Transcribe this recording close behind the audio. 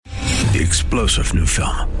the explosive new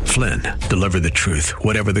film, Flynn, deliver the truth,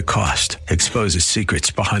 whatever the cost. Exposes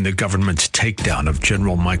secrets behind the government's takedown of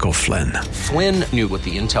General Michael Flynn. Flynn knew what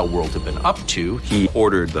the intel world had been up to. He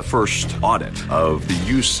ordered the first audit of the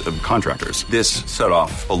use of contractors. This set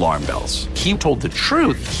off alarm bells. He told the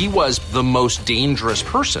truth. He was the most dangerous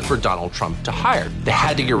person for Donald Trump to hire. They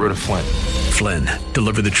had to get rid of Flynn. Flynn,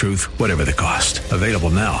 deliver the truth, whatever the cost. Available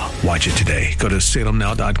now. Watch it today. Go to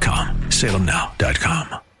salemnow.com.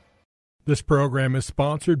 salemnow.com. This program is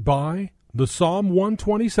sponsored by the Psalm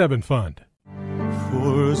 127 Fund.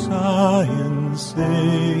 For Zion's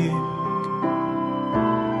sake,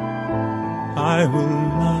 I will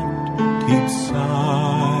not keep silent.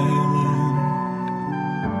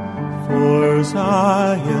 For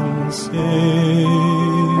Zion's sake,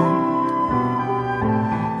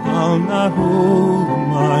 I'll not hold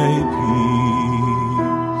my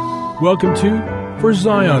peace. Welcome to For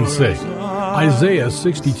Zion's Sake. Isaiah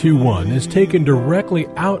 62:1 is taken directly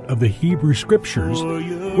out of the Hebrew Scriptures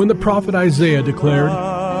when the prophet Isaiah declared,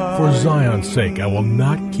 "For Zion's sake I will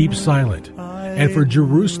not keep silent, and for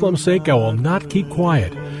Jerusalem's sake I will not keep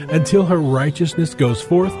quiet, until her righteousness goes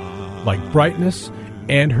forth like brightness,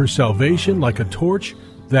 and her salvation like a torch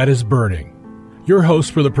that is burning." Your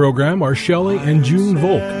hosts for the program are Shelley and June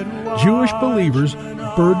Volk, Jewish believers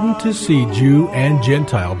burdened to see Jew and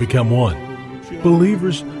Gentile become one.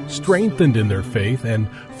 Believers strengthened in their faith, and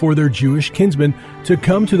for their Jewish kinsmen to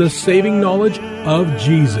come to the saving knowledge of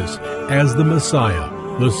Jesus as the Messiah,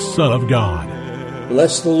 the Son of God.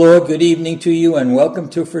 Bless the Lord. Good evening to you, and welcome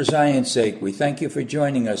to For Zion's Sake. We thank you for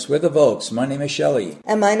joining us. We're the Volks. My name is Shelley.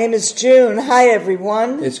 And my name is June. Hi,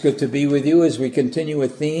 everyone. It's good to be with you as we continue a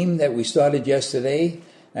theme that we started yesterday.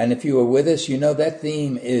 And if you were with us, you know that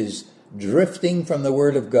theme is drifting from the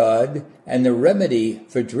Word of God, and the remedy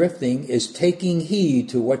for drifting is taking heed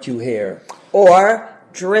to what you hear. Or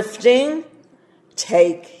drifting,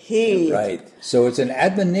 take heed. Right. So it's an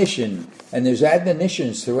admonition, and there's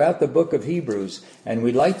admonitions throughout the book of Hebrews, and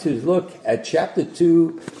we'd like to look at chapter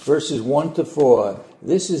 2, verses 1 to 4.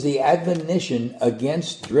 This is the admonition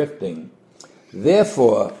against drifting.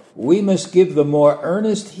 Therefore, we must give the more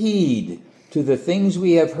earnest heed to the things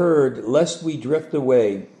we have heard, lest we drift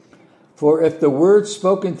away. For if the word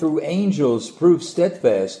spoken through angels proved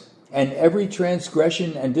steadfast, and every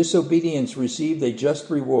transgression and disobedience received a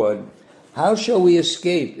just reward, how shall we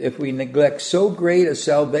escape if we neglect so great a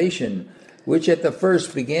salvation, which at the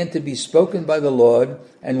first began to be spoken by the Lord,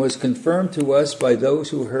 and was confirmed to us by those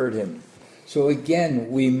who heard him? So again,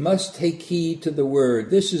 we must take heed to the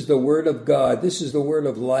word. This is the word of God. This is the word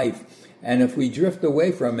of life. And if we drift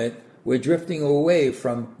away from it, we're drifting away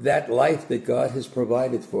from that life that God has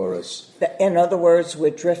provided for us. In other words, we're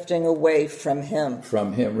drifting away from him.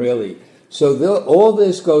 From him, really. So all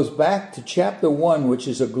this goes back to chapter 1, which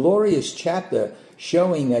is a glorious chapter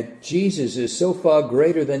showing that Jesus is so far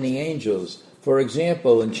greater than the angels. For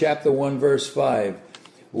example, in chapter 1, verse 5,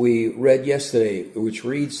 we read yesterday, which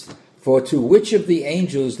reads, "For to which of the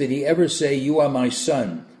angels did he ever say, 'You are my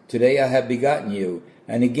son, today I have begotten you'?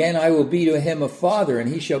 And again, I will be to him a father,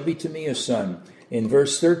 and he shall be to me a son." In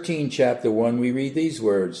verse 13, chapter 1, we read these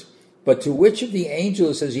words, "But to which of the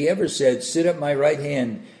angels has he ever said, 'Sit at my right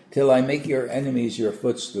hand till I make your enemies your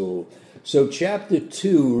footstool'?" So chapter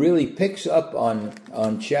 2 really picks up on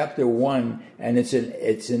chapter 1, and it's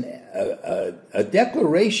a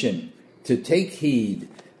declaration to take heed.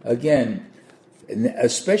 Again,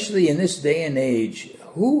 especially in this day and age,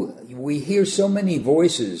 we hear so many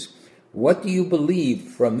voices. What do you believe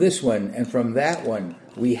from this one and from that one?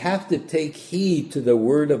 We have to take heed to the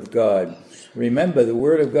Word of God. Remember, the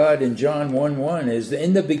Word of God in John 1:1 is,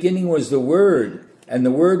 "In the beginning was the Word, and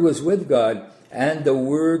the Word was with God, and the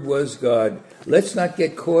Word was God." Let's not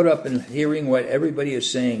get caught up in hearing what everybody is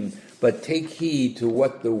saying, but take heed to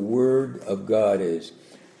what the Word of God is.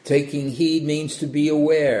 Taking heed means to be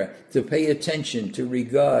aware, to pay attention, to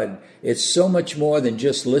regard. It's so much more than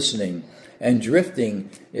just listening. And drifting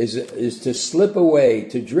is to slip away,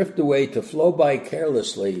 to drift away, to flow by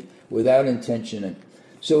carelessly without intention.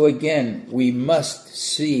 So again, we must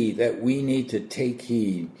see that we need to take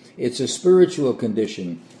heed. It's a spiritual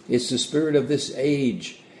condition. It's the spirit of this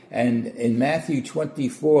age. And in Matthew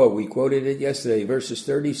 24, we quoted it yesterday, verses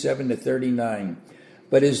 37 to 39.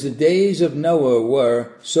 "But as the days of Noah were,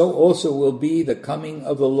 so also will be the coming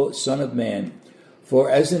of the Son of Man. For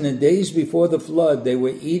as in the days before the flood, they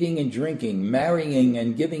were eating and drinking, marrying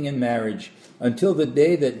and giving in marriage, until the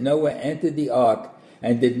day that Noah entered the ark,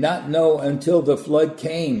 and did not know until the flood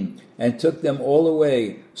came and took them all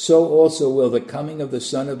away, so also will the coming of the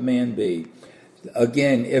Son of Man be."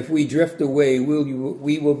 Again, if we drift away,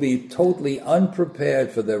 we will be totally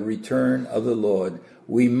unprepared for the return of the Lord.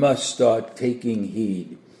 We must start taking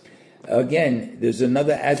heed. Again, there's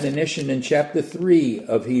another admonition in chapter 3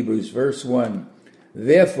 of Hebrews, verse 1.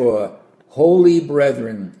 Therefore, holy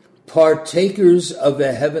brethren, partakers of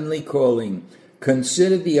the heavenly calling,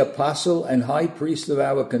 consider the apostle and high priest of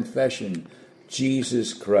our confession,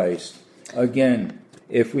 Jesus Christ. Again,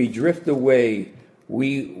 if we drift away,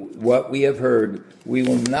 what we have heard, we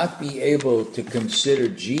will not be able to consider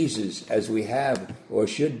Jesus as we have or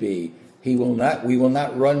should be. We will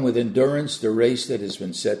not run with endurance the race that has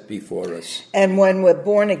been set before us. And when we're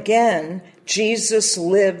born again, Jesus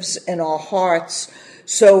lives in our hearts.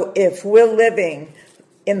 So if we're living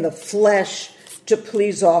in the flesh to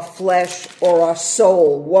please our flesh or our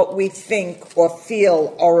soul, what we think or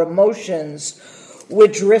feel, our emotions, we're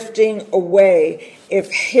drifting away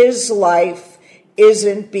if his life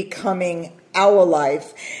isn't becoming our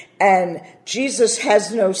life. And Jesus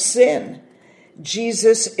has no sin.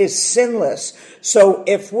 Jesus is sinless. So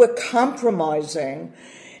if we're compromising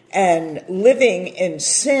and living in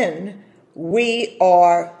sin, we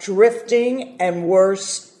are drifting and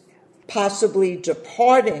worse, possibly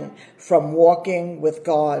departing from walking with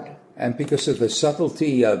God. And because of the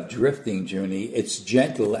subtlety of drifting, Junie, it's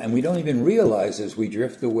gentle, and we don't even realize as we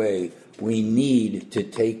drift away, we need to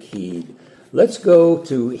take heed. Let's go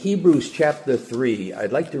to Hebrews chapter 3.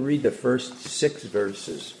 I'd like to read the first 6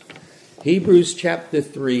 verses. Hebrews chapter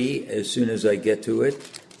 3, as soon as I get to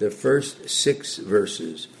it, the first 6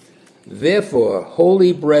 verses. Therefore,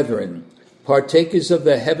 holy brethren, partakers of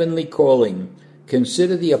the heavenly calling,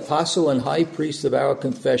 consider the apostle and high priest of our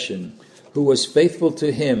confession, who was faithful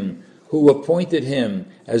to him, who appointed him,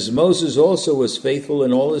 as Moses also was faithful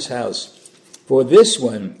in all his house. For this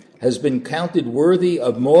one has been counted worthy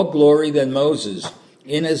of more glory than Moses,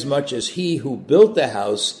 inasmuch as he who built the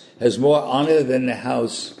house has more honor than the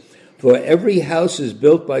house. For every house is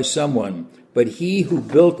built by someone, but he who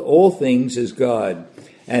built all things is God.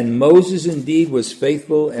 And Moses indeed was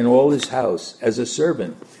faithful in all his house as a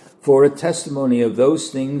servant, for a testimony of those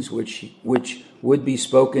things which would be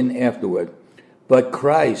spoken afterward. But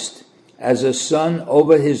Christ, as a son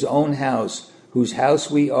over his own house, whose house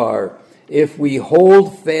we are, if we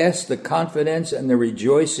hold fast the confidence and the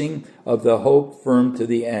rejoicing of the hope firm to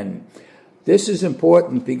the end. This is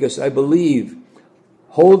important because I believe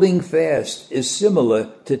holding fast is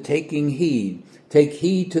similar to taking heed. Take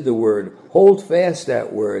heed to the word. Hold fast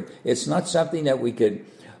that word. It's not something that we could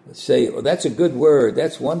say, oh, that's a good word,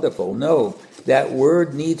 that's wonderful. No, that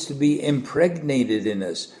word needs to be impregnated in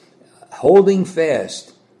us. Holding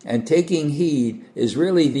fast and taking heed is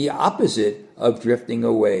really the opposite of drifting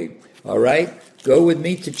away. All right, go with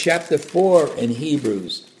me to chapter 4 in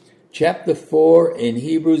Hebrews. Chapter 4 in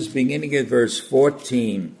Hebrews, beginning at verse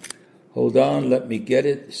 14. Hold on, let me get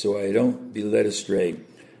it so I don't be led astray.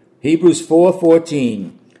 Hebrews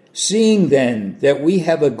 4:14. Seeing then that we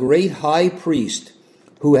have a great high priest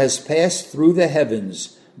who has passed through the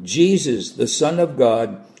heavens, Jesus, the Son of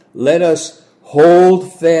God, let us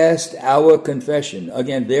hold fast our confession.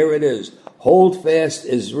 Again, there it is. Hold fast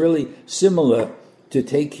is really similar to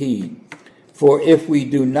take heed. For if we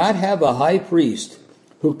do not have a high priest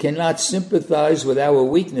who cannot sympathize with our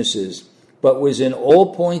weaknesses, but was in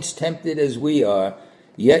all points tempted as we are,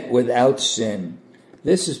 yet without sin.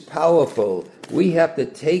 This is powerful. We have to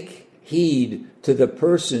take heed to the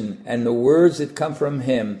person and the words that come from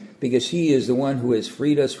him, because he is the one who has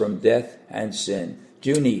freed us from death and sin.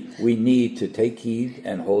 Junie, we need to take heed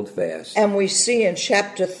and hold fast. And we see in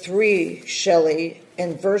chapter 3, Shelley,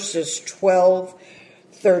 in verses 12,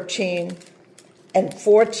 13, and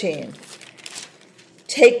 14,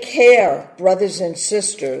 take care, brothers and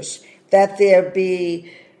sisters, that there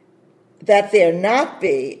not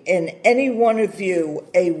be in any one of you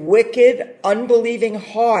a wicked, unbelieving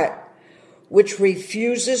heart, which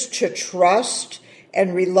refuses to trust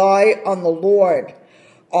and rely on the Lord,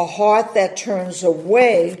 a heart that turns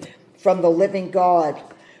away from the living God,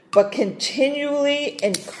 but continually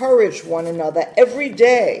encourage one another every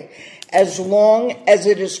day, as long as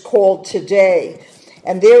it is called today.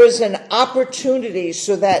 And there is an opportunity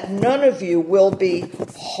so that none of you will be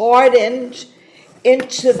hardened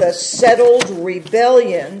into the settled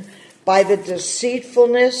rebellion by the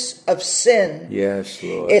deceitfulness of sin. Yes,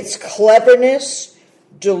 Lord. Its cleverness,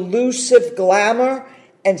 delusive glamour,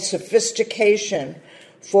 and sophistication.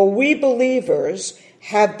 For we believers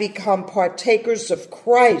have become partakers of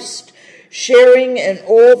Christ, sharing in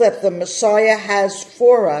all that the Messiah has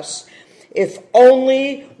for us, if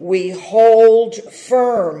only we hold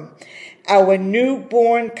firm our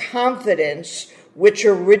newborn confidence which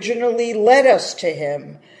originally led us to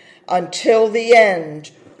him, until the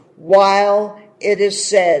end, while it is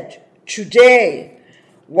said, today,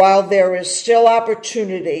 while there is still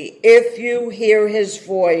opportunity, if you hear his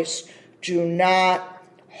voice, do not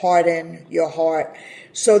harden your heart.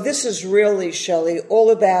 So this is really, Shelley, all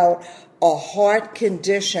about a heart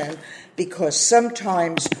condition, because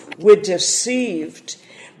sometimes we're deceived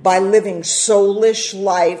by living soulish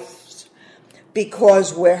lives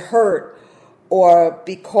because we're hurt or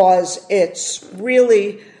because it's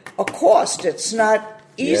really a cost. It's not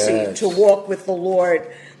easy to walk with the Lord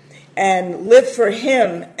and live for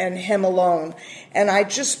him and him alone. And I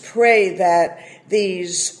just pray that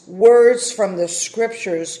these words from the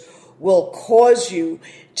scriptures will cause you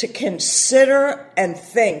to consider and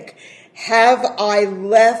think, have I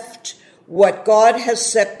left what God has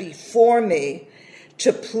set before me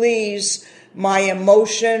to please my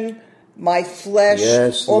emotion, my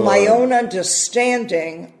flesh, or my own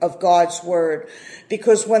understanding of God's word?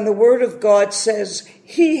 Because when the word of God says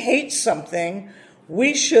he hates something,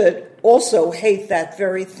 we should also hate that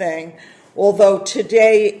very thing. Although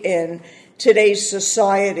today, in today's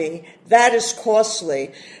society, that is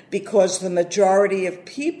costly, because the majority of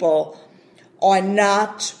people are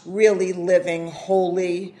not really living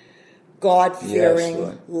holy,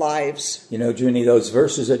 God-fearing lives. You know, Junie, those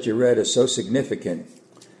verses that you read are so significant,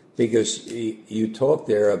 because you talk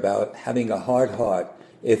there about having a hard heart.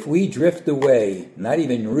 If we drift away, not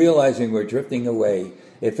even realizing we're drifting away,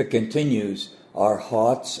 if it continues, our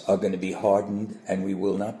hearts are going to be hardened and we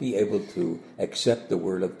will not be able to accept the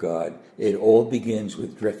word of God. It all begins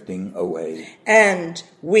with drifting away. And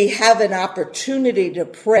we have an opportunity to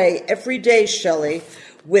pray every day, Shelley,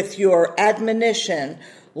 with your admonition,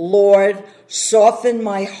 Lord, soften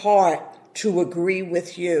my heart to agree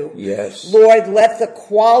with you. Yes. Lord, let the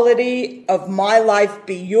quality of my life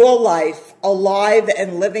be your life, alive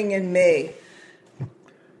and living in me.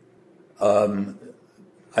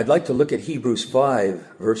 I'd like to look at Hebrews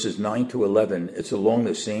 5, verses 9 to 11. It's along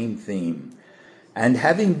the same theme. And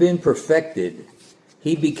having been perfected,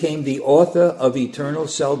 he became the author of eternal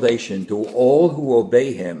salvation to all who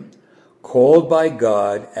obey him, called by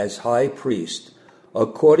God as high priest,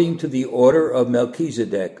 according to the order of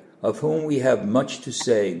Melchizedek, of whom we have much to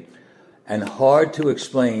say and hard to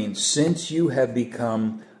explain, since you have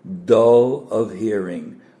become dull of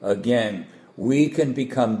hearing. Again, we can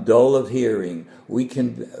become dull of hearing. We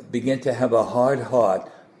can begin to have a hard heart.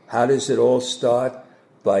 How does it all start?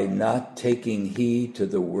 By not taking heed to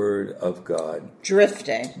the word of God.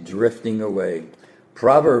 Drifting away.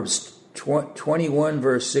 Proverbs 21,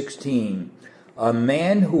 verse 16. A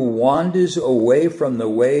man who wanders away from the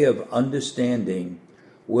way of understanding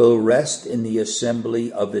will rest in the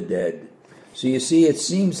assembly of the dead. So you see, it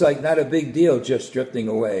seems like not a big deal just drifting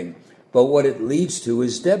away, but what it leads to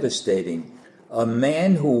is devastating. A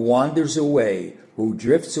man who wanders away, who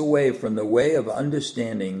drifts away from the way of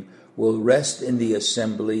understanding, will rest in the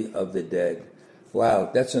assembly of the dead. Wow,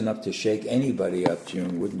 that's enough to shake anybody up,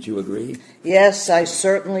 June. Wouldn't you agree? Yes, I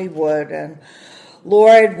certainly would. And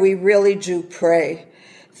Lord, we really do pray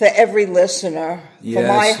for every listener, for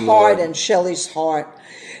my heart and Shelley's heart,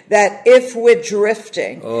 that if we're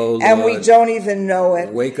drifting and we don't even know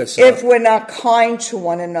it, wake us if up. we're not kind to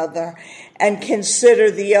one another and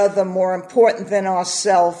consider the other more important than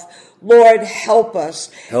ourselves, Lord, help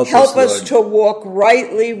us. Help us to walk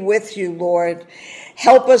rightly with you, Lord.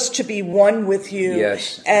 Help us to be one with you.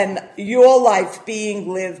 Yes. And your life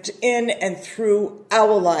being lived in and through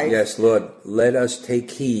our life. Yes, Lord, let us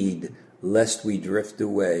take heed lest we drift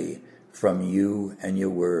away from you and your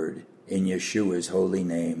word. In Yeshua's holy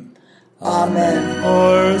name. Amen.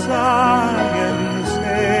 For Zion's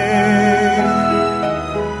sake.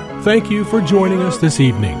 Thank you for joining us this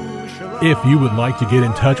evening. If you would like to get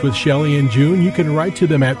in touch with Shelley and June, you can write to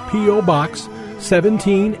them at P.O. Box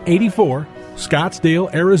 1784,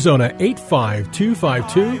 Scottsdale, Arizona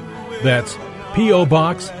 85252. That's P.O.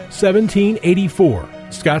 Box 1784,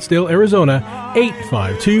 Scottsdale, Arizona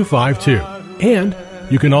 85252. And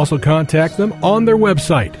you can also contact them on their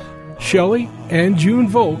website,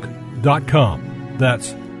 ShelleyandJuneVolk.com.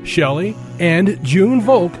 That's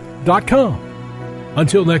ShelleyandJuneVolk.com.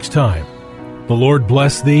 Until next time, the Lord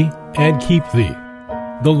bless thee and keep thee.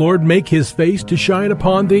 The Lord make his face to shine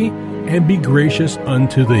upon thee and be gracious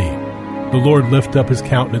unto thee. The Lord lift up his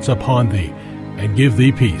countenance upon thee and give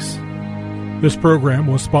thee peace. This program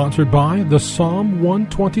was sponsored by the Psalm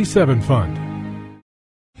 127 Fund.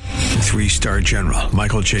 3-star general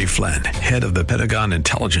Michael J. Flynn, head of the Pentagon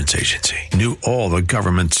Intelligence Agency, knew all the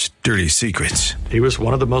government's dirty secrets. He was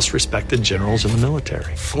one of the most respected generals in the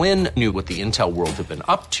military. Flynn knew what the intel world had been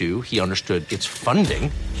up to. He understood its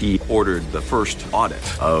funding. He ordered the first audit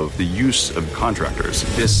of the use of contractors.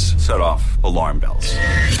 This set off alarm bells.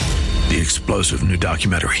 The explosive new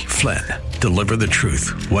documentary, Flynn, Deliver the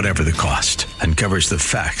Truth, Whatever the Cost, uncovers the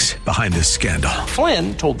facts behind this scandal.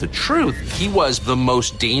 Flynn told the truth. He was the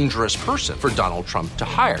most dangerous person for Donald Trump to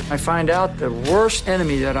hire. I find out the worst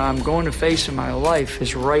enemy that I'm going to face in my life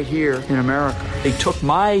is right here in America. They took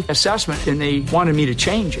my assessment and they wanted me to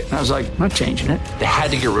change it. And I was like, I'm not changing it. They had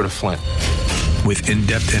to get rid of Flynn. With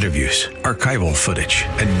in-depth interviews, archival footage,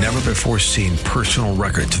 and never-before-seen personal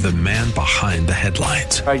records of the man behind the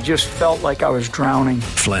headlines. I just felt like I was drowning.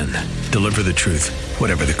 Flynn, Deliver the Truth,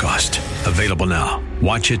 Whatever the Cost. Available now.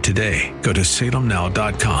 Watch it today. Go to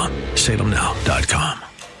salemnow.com. salemnow.com.